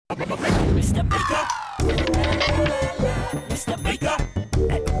Mr. Baker. Mr. Baker.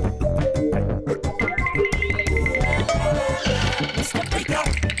 Mr.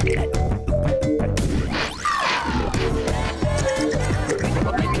 Baker.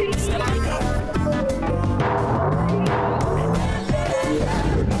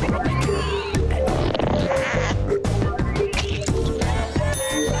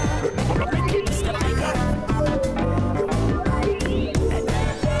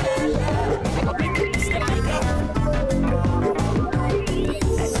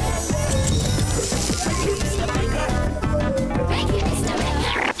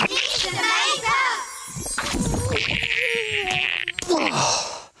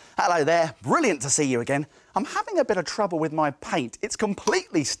 Hello there, brilliant to see you again. I'm having a bit of trouble with my paint. It's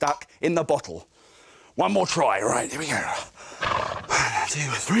completely stuck in the bottle. One more try, right, here we go. 1, 2,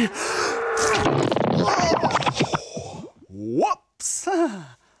 3. Whoops.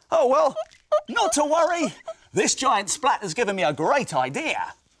 Oh well, not to worry. This giant splat has given me a great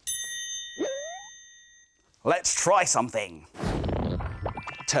idea. Let's try something.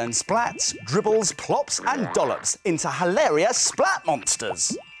 Turn splats, dribbles, plops and dollops into hilarious splat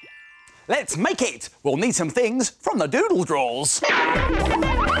monsters. Let's make it! We'll need some things from the doodledrawers.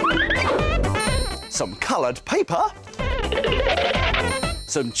 Some coloured paper.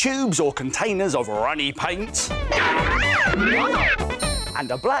 Some tubes or containers of runny paint.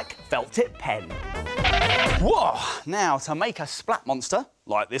 And a black felt tip pen. Whoa! Now, to make a splat monster,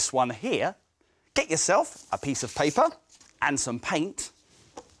 like this one here, get yourself a piece of paper and some paint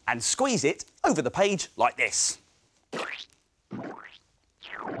and squeeze it over the page like this.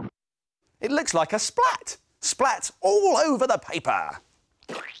 It looks like a splat. Splat all over the paper.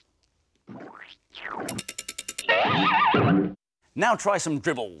 Now try some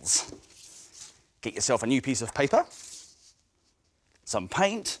dribbles. Get yourself a new piece of paper, some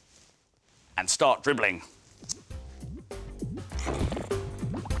paint, and start dribbling.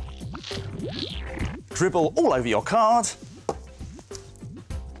 Dribble all over your card.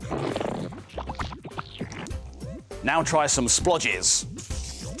 Now try some splodges.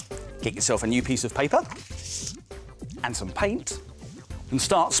 Get yourself a new piece of paper and some paint and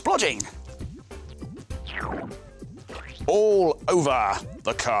start splodging. All over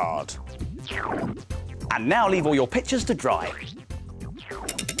the card. And now leave all your pictures to dry.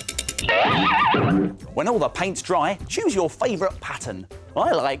 When all the paint's dry, choose your favourite pattern.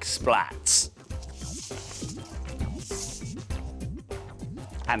 I like splats.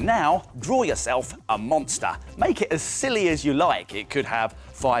 And now, draw yourself a monster. Make it as silly as you like. It could have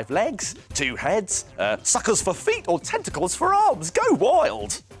 5 legs, 2 heads, suckers for feet or tentacles for arms. Go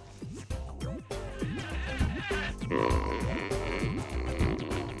wild!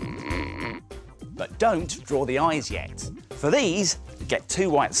 But don't draw the eyes yet. For these, get 2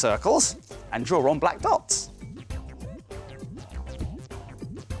 white circles and draw on black dots.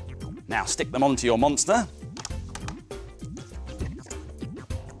 Now stick them onto your monster.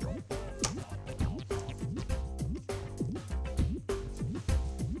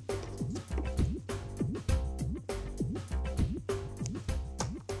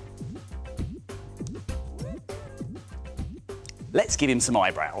 Let's give him some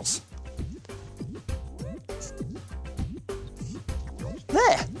eyebrows.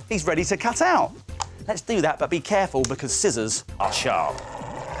 There, he's ready to cut out. Let's do that, but be careful because scissors are sharp.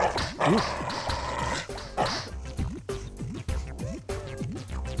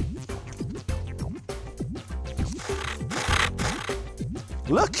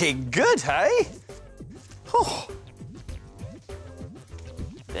 Looking good, hey? Oh.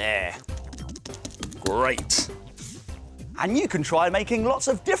 There. Great. And you can try making lots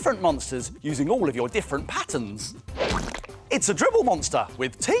of different monsters using all of your different patterns. It's a dribble monster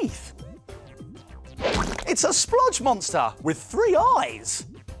with teeth. It's a splodge monster with 3 eyes.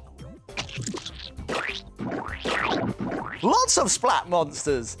 Lots of splat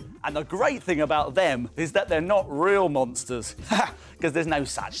monsters. And the great thing about them is that they're not real monsters, because there's no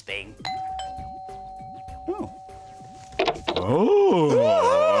such thing.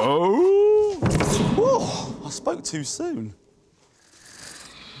 Oh, I spoke too soon.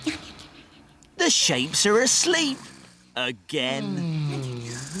 The shapes are asleep. Again.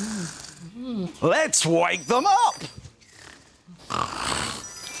 Let's wake them up!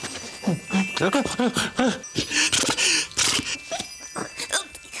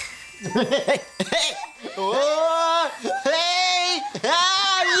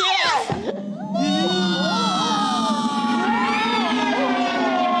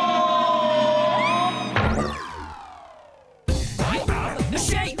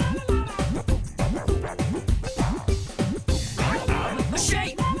 The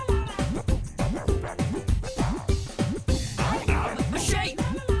shape.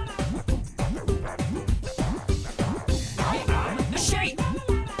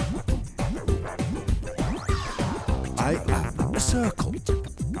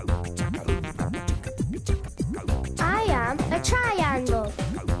 I am a triangle.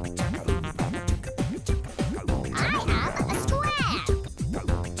 I am a square.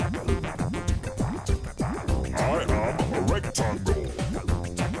 I am a rectangle.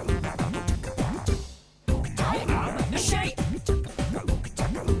 I am a shape.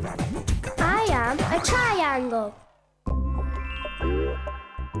 I am a triangle.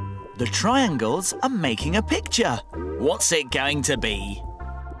 The triangles are making a picture. What's it going to be?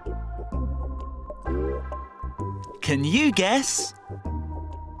 Can you guess?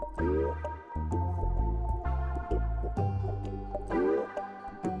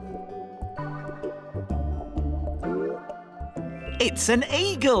 It's an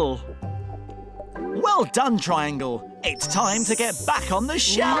eagle. Well done, Triangle. It's time to get back on the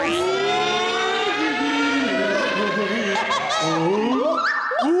shelf.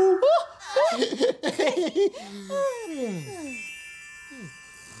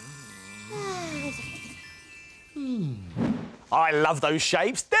 I love those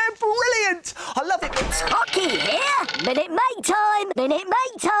shapes. They're brilliant. I love it. Hockey here. Minute make time. Minute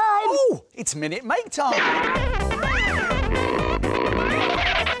make time. Oh, it's minute make time.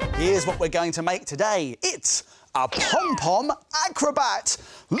 Here's what we're going to make today. It's a pom-pom acrobat.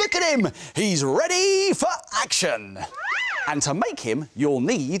 Look at him. He's ready for action. And to make him, you'll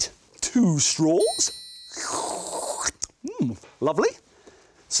need 2 straws. Lovely.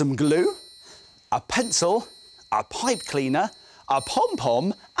 Some glue, a pencil, a pipe cleaner, a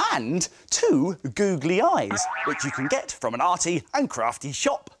pom-pom and 2 googly eyes, which you can get from an arty and crafty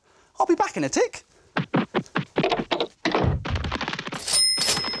shop. I'll be back in a tick.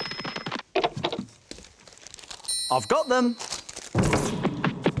 I've got them.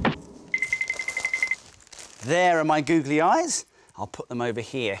 There are my googly eyes. I'll put them over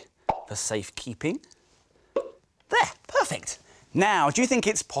here for safekeeping. There, perfect. Now, do you think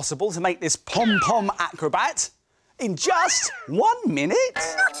it's possible to make this pom-pom acrobat in just 1 minute?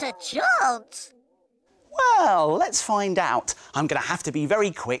 Not a chance. Well, let's find out. I'm going to have to be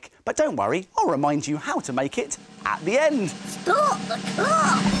very quick, but don't worry, I'll remind you how to make it at the end. Stop the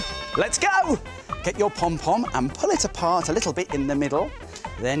clock. Let's go! Get your pom-pom and pull it apart a little bit in the middle.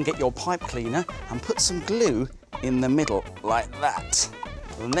 Then get your pipe cleaner and put some glue in the middle, like that.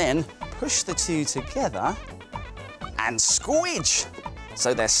 And then push the 2 together and squidge,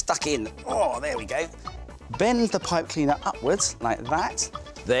 so they're stuck in. Oh, there we go. Bend the pipe cleaner upwards, like that.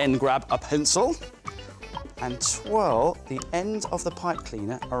 Then grab a pencil and twirl the end of the pipe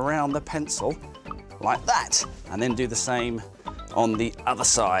cleaner around the pencil, like that. And then do the same on the other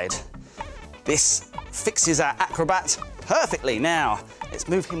side. This fixes our acrobat perfectly. Now, let's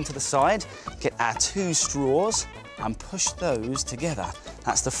move him to the side, get our 2 straws and push those together.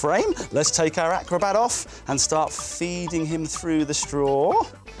 That's the frame. Let's take our acrobat off and start feeding him through the straw.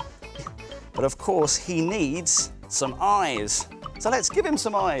 But of course, he needs some eyes. So let's give him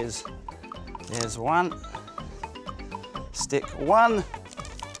some eyes. There's 1. Stick 1.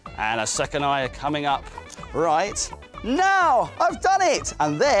 And a second eye coming up. Right. Now, I've done it!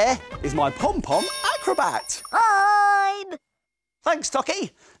 And there is my pom-pom acrobat. Time. Thanks,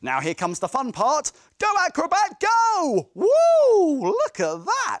 Tocky. Now here comes the fun part. Go, acrobat, go! Woo! Look at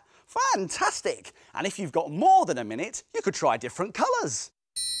that. Fantastic. And if you've got more than a minute, you could try different colours.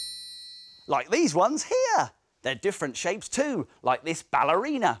 Like these ones here. They're different shapes too, like this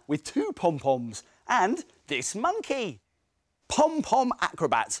ballerina with 2 pom-poms and this monkey. Pom-pom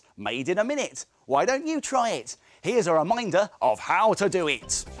acrobats made in a minute. Why don't you try it? Here's a reminder of how to do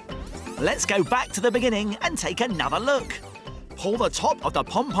it. Let's go back to the beginning and take another look. Pull the top of the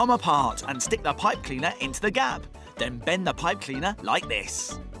pom-pom apart and stick the pipe cleaner into the gap. Then bend the pipe cleaner like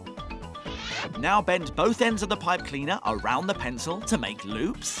this. Now bend both ends of the pipe cleaner around the pencil to make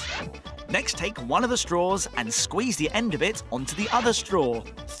loops. Next, take one of the straws and squeeze the end of it onto the other straw.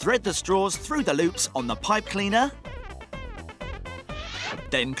 Thread the straws through the loops on the pipe cleaner.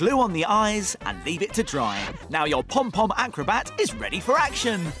 Then glue on the eyes and leave it to dry. Now your pom-pom acrobat is ready for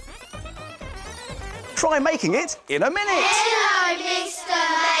action. Try making it in a minute. Hello, Mr.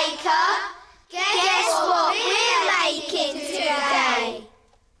 Maker. Guess what we're making today?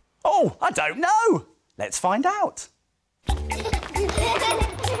 Oh, I don't know. Let's find out.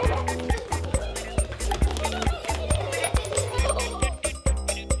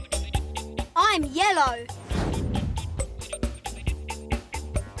 I'm yellow.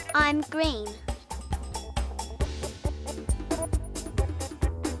 I'm green.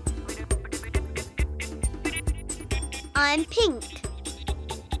 I'm pink.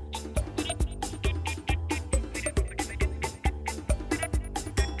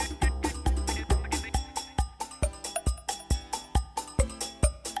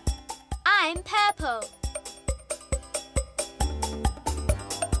 I'm purple.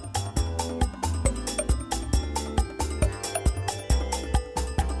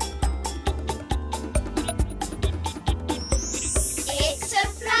 It's a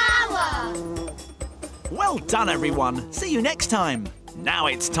flower. Well done, everyone. See you next time. Now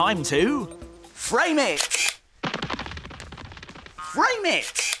it's time to... Frame it! Frame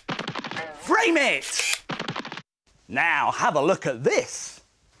it! Frame it! Now have a look at this.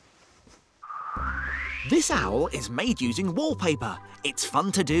 This owl is made using wallpaper. It's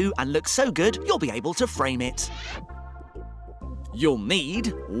fun to do and looks so good you'll be able to frame it. You'll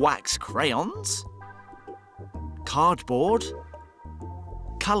need wax crayons, cardboard,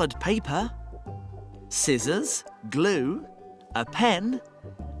 coloured paper, scissors, glue, a pen,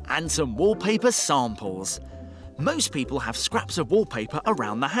 and some wallpaper samples. Most people have scraps of wallpaper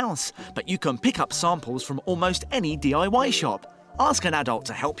around the house, but you can pick up samples from almost any DIY shop. Ask an adult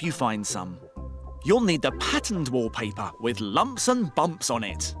to help you find some. You'll need the patterned wallpaper with lumps and bumps on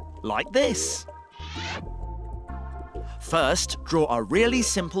it, like this. First, draw a really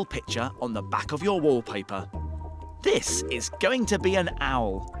simple picture on the back of your wallpaper. This is going to be an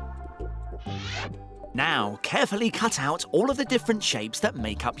owl. Now, carefully cut out all of the different shapes that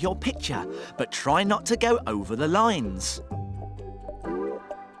make up your picture, but try not to go over the lines.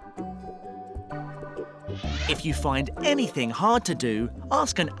 If you find anything hard to do,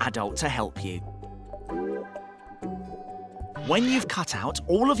 ask an adult to help you. When you've cut out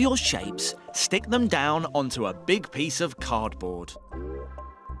all of your shapes, stick them down onto a big piece of cardboard.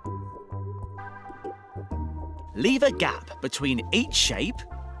 Leave a gap between each shape,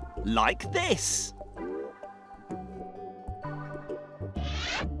 like this.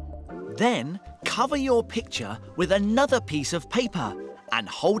 Then, cover your picture with another piece of paper and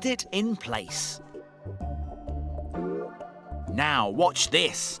hold it in place. Now watch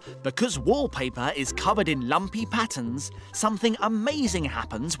this. Because wallpaper is covered in lumpy patterns, something amazing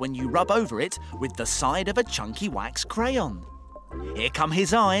happens when you rub over it with the side of a chunky wax crayon. Here come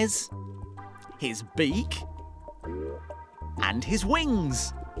his eyes, his beak, and his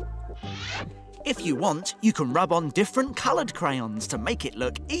wings. If you want, you can rub on different coloured crayons to make it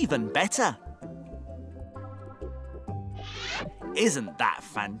look even better. Isn't that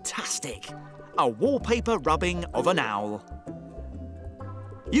fantastic? A wallpaper rubbing of an owl.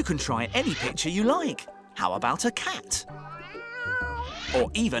 You can try any picture you like. How about a cat?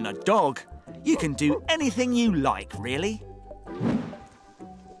 Or even a dog. You can do anything you like, really.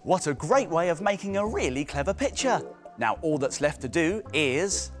 What a great way of making a really clever picture. Now all that's left to do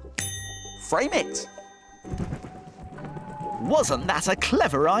is... frame it. Wasn't that a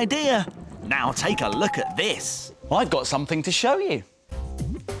clever idea? Now take a look at this. I've got something to show you.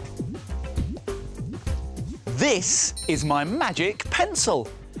 This is my magic pencil,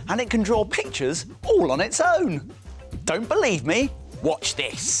 and it can draw pictures all on its own. Don't believe me? Watch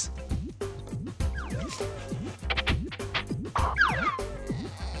this.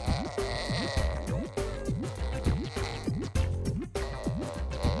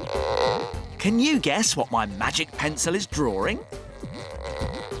 Can you guess what my magic pencil is drawing?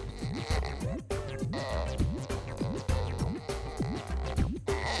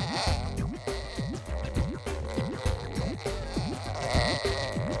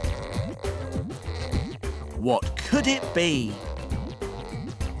 What could it be?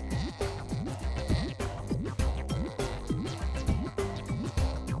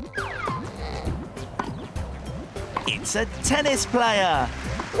 It's a tennis player.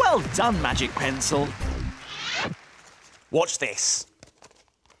 Well done, Magic Pencil. Watch this.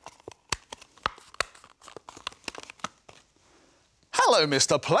 Hello,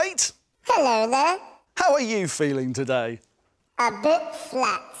 Mr. Plate. Hello there. How are you feeling today? A bit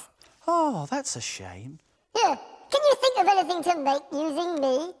flat. Oh, that's a shame. Yeah, can you think of anything to make using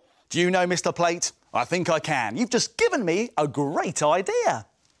me? Do you know, Mr. Plate? I think I can. You've just given me a great idea.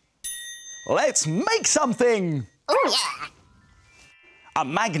 Let's make something. Oh, yeah. A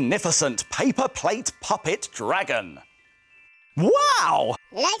magnificent paper plate puppet dragon. Wow!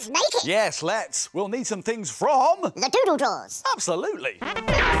 Let's make it. Yes, let's. We'll need some things from... The doodledrawers. Absolutely.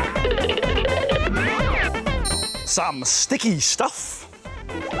 Some sticky stuff.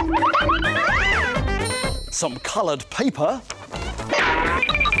 Some coloured paper.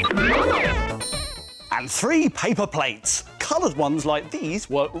 And 3 paper plates. Coloured ones like these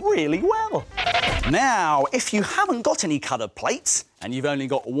work really well. Now, if you haven't got any coloured plates and you've only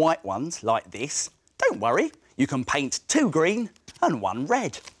got white ones like this, don't worry, you can paint 2 green and 1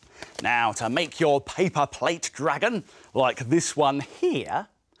 red. Now, to make your paper plate dragon, like this one here,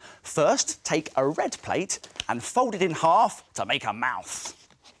 first take a red plate and fold it in half to make a mouth.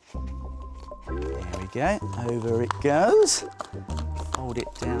 go, over it goes. Fold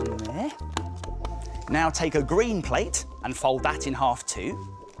it down there. Now take a green plate and fold that in half too.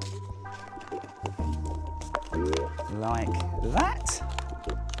 Like that.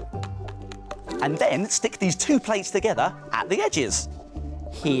 And then stick these two plates together at the edges.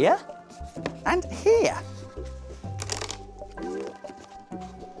 Here and here.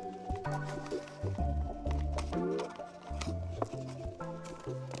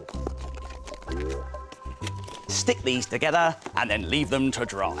 Stick these together and then leave them to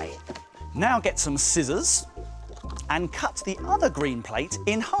dry. Now get some scissors and cut the other green plate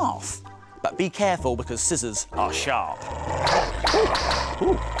in half. But be careful because scissors are sharp. Ooh.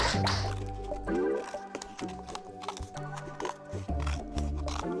 Ooh.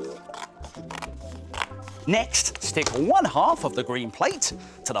 Next, stick one half of the green plate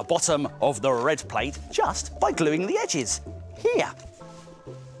to the bottom of the red plate just by gluing the edges. Here.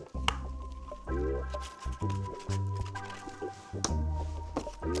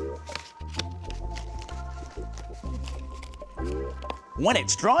 When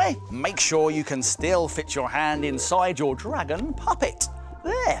it's dry, make sure you can still fit your hand inside your dragon puppet.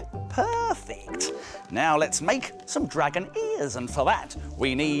 There, perfect. Now let's make some dragon ears, and for that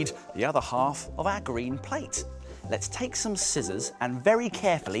we need the other half of our green plate. Let's take some scissors and very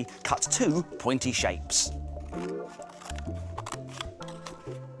carefully cut two pointy shapes.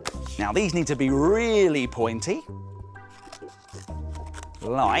 Now these need to be really pointy,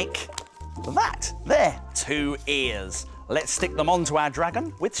 like that. There, two ears. Let's stick them onto our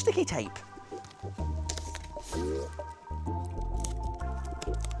dragon with sticky tape.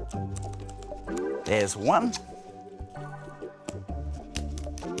 There's one.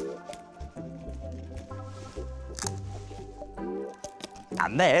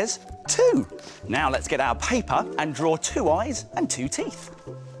 And there's two. Now let's get our paper and draw two eyes and two teeth.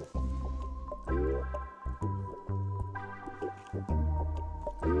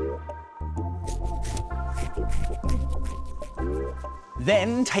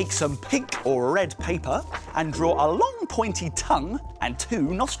 Then take some pink or red paper and draw a long pointy tongue and two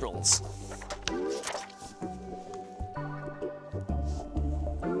nostrils.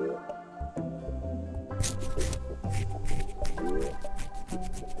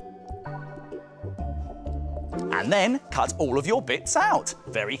 And then cut all of your bits out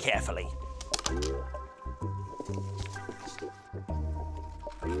very carefully.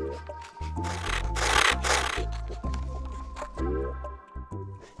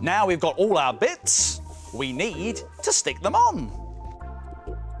 Now we've got all our bits, we need to stick them on.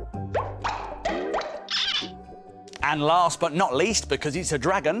 And last but not least, because he's a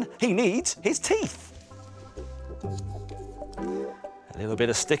dragon, he needs his teeth. A little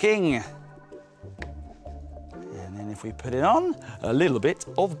bit of sticking. And then if we put it on, a little bit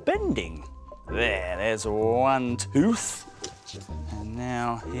of bending. There's one tooth. And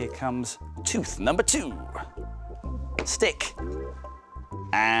now here comes tooth number two. Stick.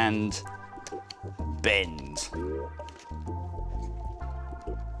 And bend.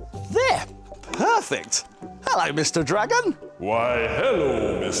 There, perfect. Hello, Mr. Dragon. Why,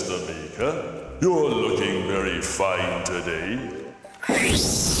 hello, Mr. Maker. You're looking very fine today.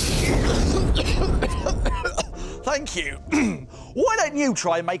 Thank you. Why don't you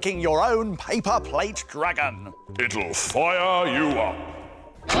try making your own paper plate dragon? It'll fire you up.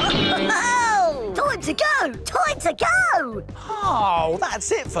 Oh! Time to go! Time to go! Oh,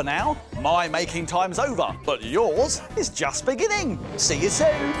 that's it for now. My making time's over, but yours is just beginning. See you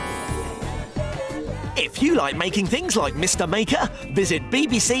soon. If you like making things like Mr. Maker, visit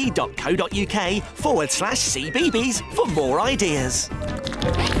bbc.co.uk/cbbs for more ideas.